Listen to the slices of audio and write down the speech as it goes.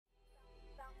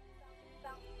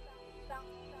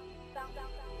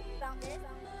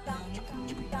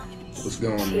What's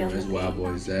going on, man? It's Wild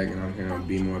Boy Zach, and I'm here on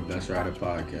Bmore Best Rider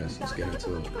Podcast. Let's get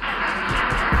into it.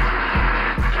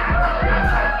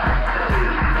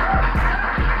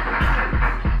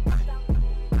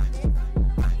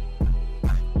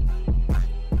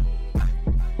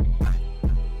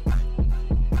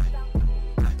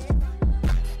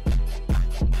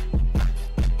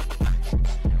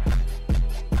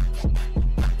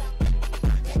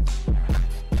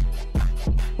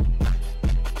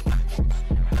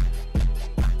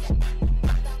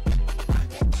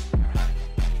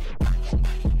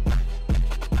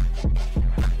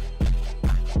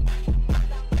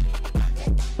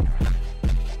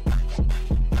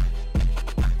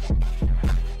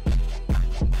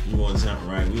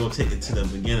 Take it to the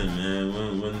beginning,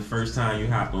 man. When the first time you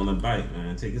hopped on a bike,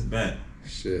 man, take us back.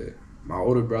 Shit, my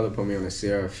older brother put me on a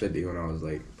Sierra 50 when I was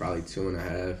like probably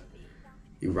 2.5.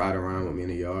 He ride around with me in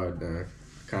the yard. Then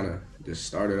kind of just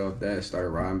started off that. Started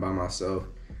riding by myself.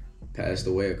 Passed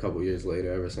away a couple years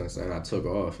later. Ever since then, I took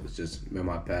off. It's just been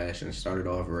my passion. Started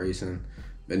off racing.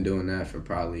 Been doing that for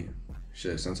probably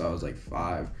since I was like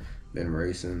 5. Been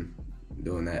racing,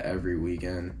 doing that every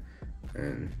weekend,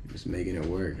 and just making it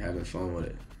work, having fun with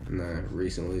it. And then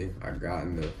recently, I got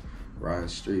into riding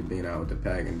street, being out with the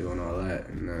pack and doing all that.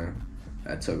 And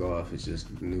that took off. It's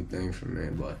just a new thing for me,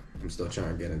 but I'm still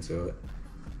trying to get into it.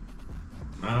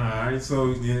 Alright, so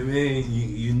you know what I mean?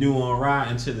 You new on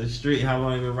riding to the street. How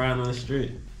long you been riding on the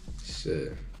street?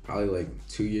 Shit, probably like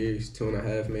 2 years,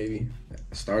 2.5 maybe.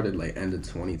 I started like end of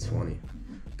 2020.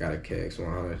 Got a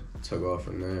KX100, took off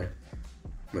from there.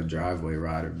 I'm a driveway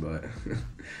rider, but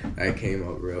that came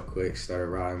up real quick. Started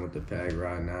riding with the pack,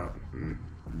 riding out, and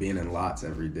being in lots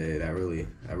every day. That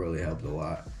really helped a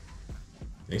lot.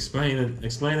 Explain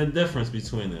the difference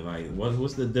between it. Like,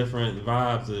 what's the different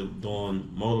vibes of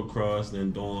doing motocross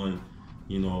than doing,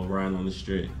 riding on the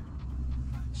street?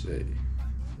 Shit,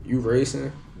 you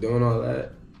racing, doing all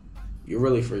that, you're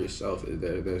really for yourself.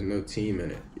 There's no team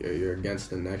in it. You're against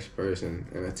the next person,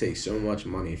 and it takes so much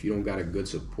money. If you don't got a good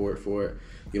support for it,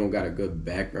 you don't got a good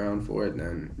background for it,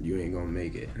 then you ain't gonna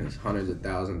make it. It's hundreds of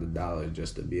thousands of dollars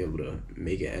just to be able to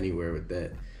make it anywhere with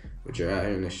that. But you're out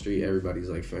here in the street, everybody's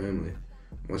like family.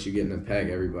 Once you get in the pack,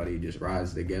 everybody just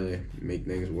rides together, make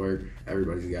things work.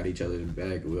 Everybody's got each other's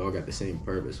back. We all got the same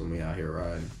purpose when we out here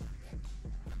riding.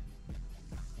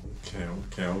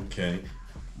 Okay.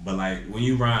 But like when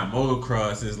you ride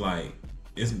motocross, it's like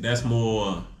that's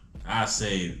more. I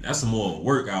say that's a more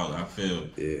workout. I feel.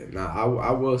 Yeah. Now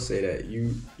I will say that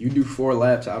you do 4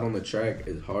 laps out on the track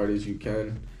as hard as you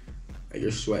can. And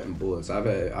you're sweating bullets. I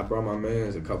brought my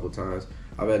mans a couple times.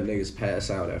 I've had niggas pass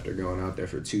out after going out there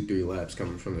for 2-3 laps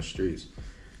coming from the streets.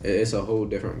 It's a whole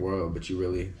different world, but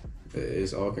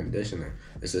it's all conditioning.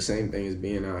 It's the same thing as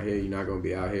being out here. You're not gonna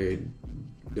be out here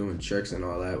doing tricks and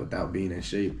all that without being in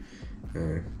shape.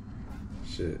 And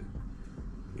shit,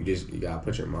 you gotta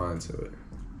put your mind to it.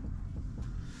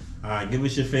 Alright, give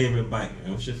us your favorite bike,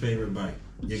 man. What's your favorite bike?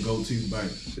 Your go-to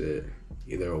bike? Shit,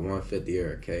 either a 150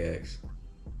 or a KX.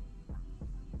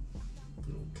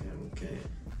 Okay.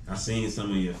 I seen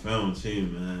some of your film too,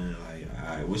 man. Like,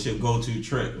 alright, what's your go-to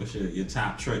trick? What's your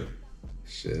top trick?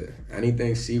 Shit,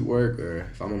 anything seat work, or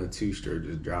if I'm on a 2-stroke,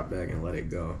 just drop back and let it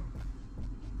go.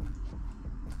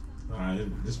 Alright,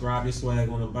 just ride your swag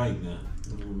on the bike now.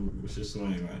 What's your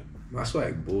swag like? My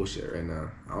swag bullshit right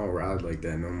now. I don't ride like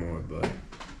that no more, but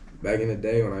back in the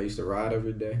day when I used to ride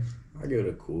every day, I give it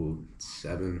a cool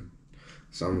 7,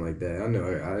 something like that. I know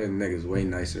I think niggas way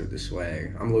nicer with the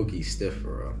swag. I'm low-key stiff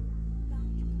for real.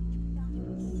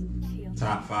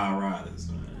 Top 5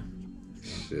 riders, man.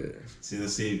 Shit.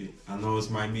 Let's see. I know this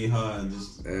might be hard.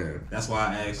 Damn. That's why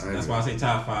I asked. That's why I say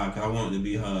top 5, because I want it to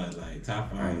be hard. Like,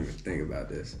 top 5. I didn't even think about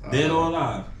this. Dead or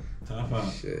alive? Top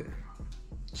 5. Shit.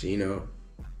 Gino.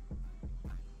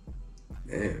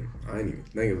 Damn, I didn't even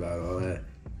think about all that.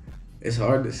 It's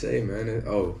hard to say, man.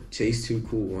 Chase Too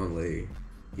Cool One Leg.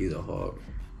 He's a hawk.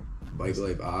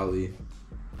 Bikelife Ollie.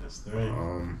 That's 3.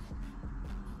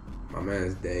 My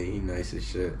man's Day. He nice as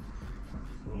shit.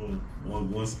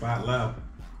 One spot left.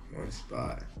 One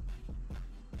spot.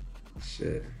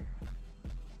 Shit.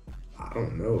 I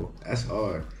don't know. That's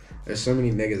hard. There's so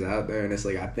many niggas out there, and it's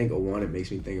like I think of one, it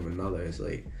makes me think of another. It's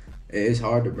like it's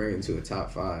hard to bring into a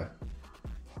top 5.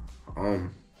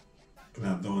 Can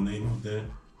I throw a name out there?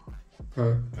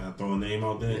 Huh? Can I throw a name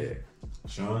out there? Yeah.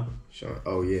 Sean?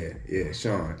 Oh yeah,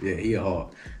 Sean. Yeah, he a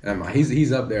hawk.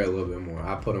 He's up there a little bit more.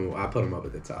 I put him up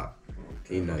at the top.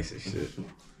 He nice as shit.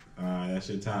 Alright, that's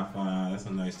your top 5. That's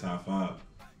a nice top 5.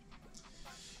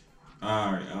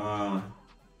 Alright,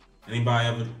 anybody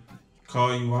ever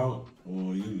call you out?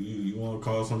 Or you want to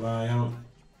call somebody out?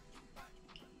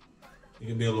 It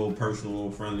can be a little personal, a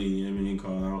little friendly. You know what I mean?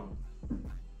 Call out.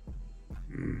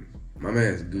 My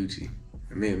man's Gucci.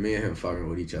 Me and him fucking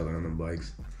with each other on the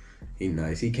bikes. He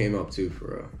nice. He came up too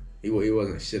for real. He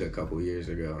wasn't shit a couple of years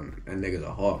ago, and that nigga's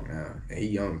a hawk now. And he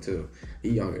young too. He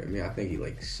younger than me. I think he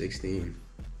like 16.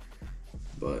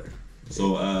 But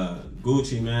so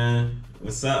Gucci, man,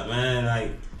 what's up, man?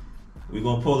 Like, we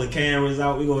gonna pull the cameras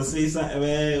out. We gonna see something,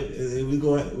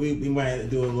 man. We might have to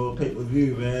do a little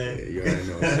pay-per-view, man. Yeah, you already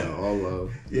know it's all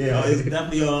love. Yeah, it's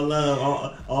definitely all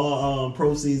love. All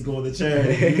proceeds going to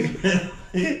charity.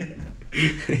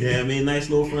 Yeah, I mean, nice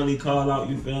little friendly call out.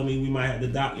 You feel me? We might have to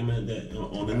document that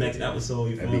on the next episode.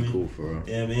 You feel me? That'd be cool for real.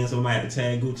 Yeah, man. So we might have to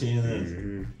tag Gucci in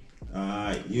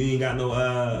this. You ain't got no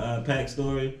pack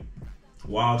story,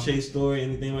 wild chase story,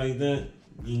 anything like that?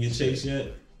 You ain't get chased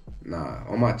yet? Nah,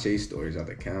 all my chase stories out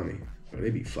the county. Bro, they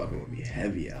be fucking with me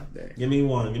heavy out there. Give me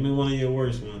one. Give me one of your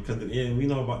worst ones, cause we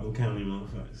know about the county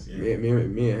motherfuckers. Yeah.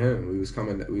 Me and him, we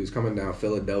was coming down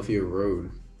Philadelphia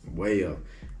Road, way up,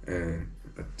 and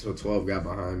a 12 got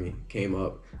behind me, came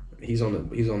up. He's on the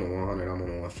 100. I'm on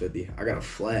the 150. I got a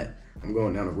flat. I'm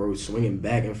going down the road, swinging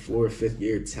back and forth, 5th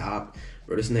gear top.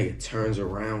 Bro, this nigga turns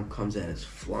around, comes at us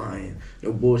flying.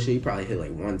 No bullshit. He probably hit like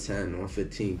 110,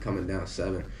 115, coming down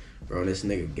 7. Bro, this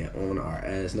nigga get on our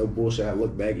ass. No bullshit. I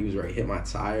look back, he was ready to hit my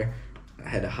tire. I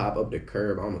had to hop up the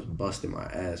curb. I almost busted my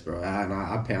ass, bro. I ain't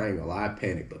gonna lie, I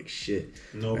panicked like shit.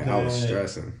 No, man, I was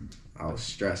stressing.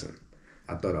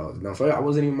 I thought I was done. I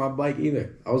wasn't even my bike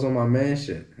either. I was on my man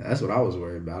shit. That's what I was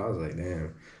worried about. I was like, damn,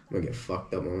 I'm gonna get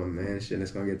fucked up on my man shit and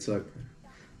it's gonna get took.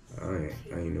 I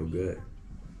ain't no good.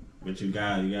 But you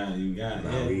got. Nah,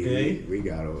 Okay. we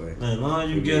got away. As long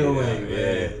as you get away, man.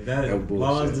 Yeah. That No as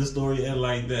long as bullshit. the story end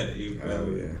like that, you feel Oh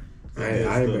me? yeah.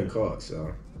 I ain't been caught,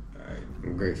 so Alright.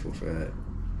 I'm grateful for that.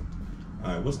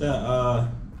 Alright, what's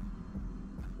that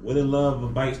where the love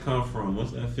of bikes come from?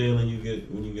 What's that feeling you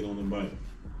get when you get on the bike?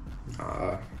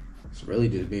 It's really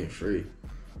just being free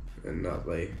and not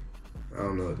like, I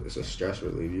don't know, it's a stress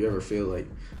relief. You ever feel like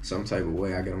some type of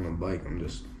way I get on a bike, I'm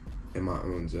just in my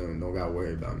own zone, don't gotta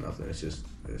worry about nothing. It's just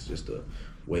a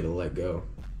way to let go.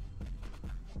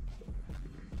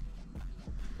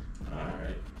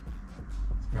 Alright.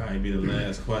 Probably be the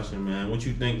last question, man. What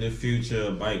you think the future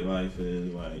of bike life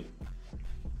is like?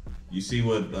 You see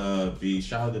what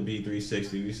shout out to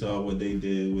B360. We saw what they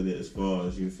did with it as far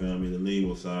as, you feel me, the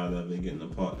legal side of it, getting the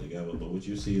part together. But what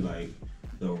you see like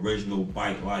the original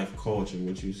bike life culture,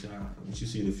 what you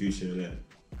see the future of that?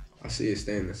 I see it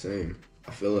staying the same.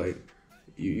 I feel like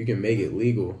you can make it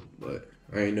legal, but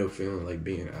I ain't no feeling like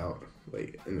being out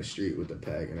like in the street with the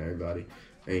pack and everybody.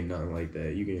 Ain't nothing like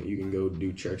that. You can go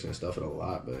do tricks and stuff at a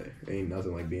lot, but ain't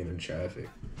nothing like being in traffic.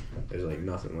 There's like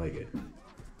nothing like it.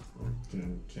 Okay,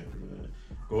 man.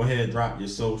 Go ahead, drop your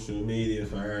social media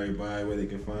for everybody where they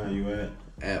can find you at.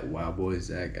 At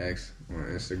WildBoyZachX on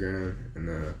Instagram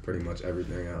and pretty much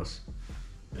everything else.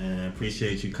 Man,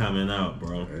 appreciate you coming out,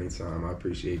 bro. Anytime. I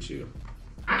appreciate you.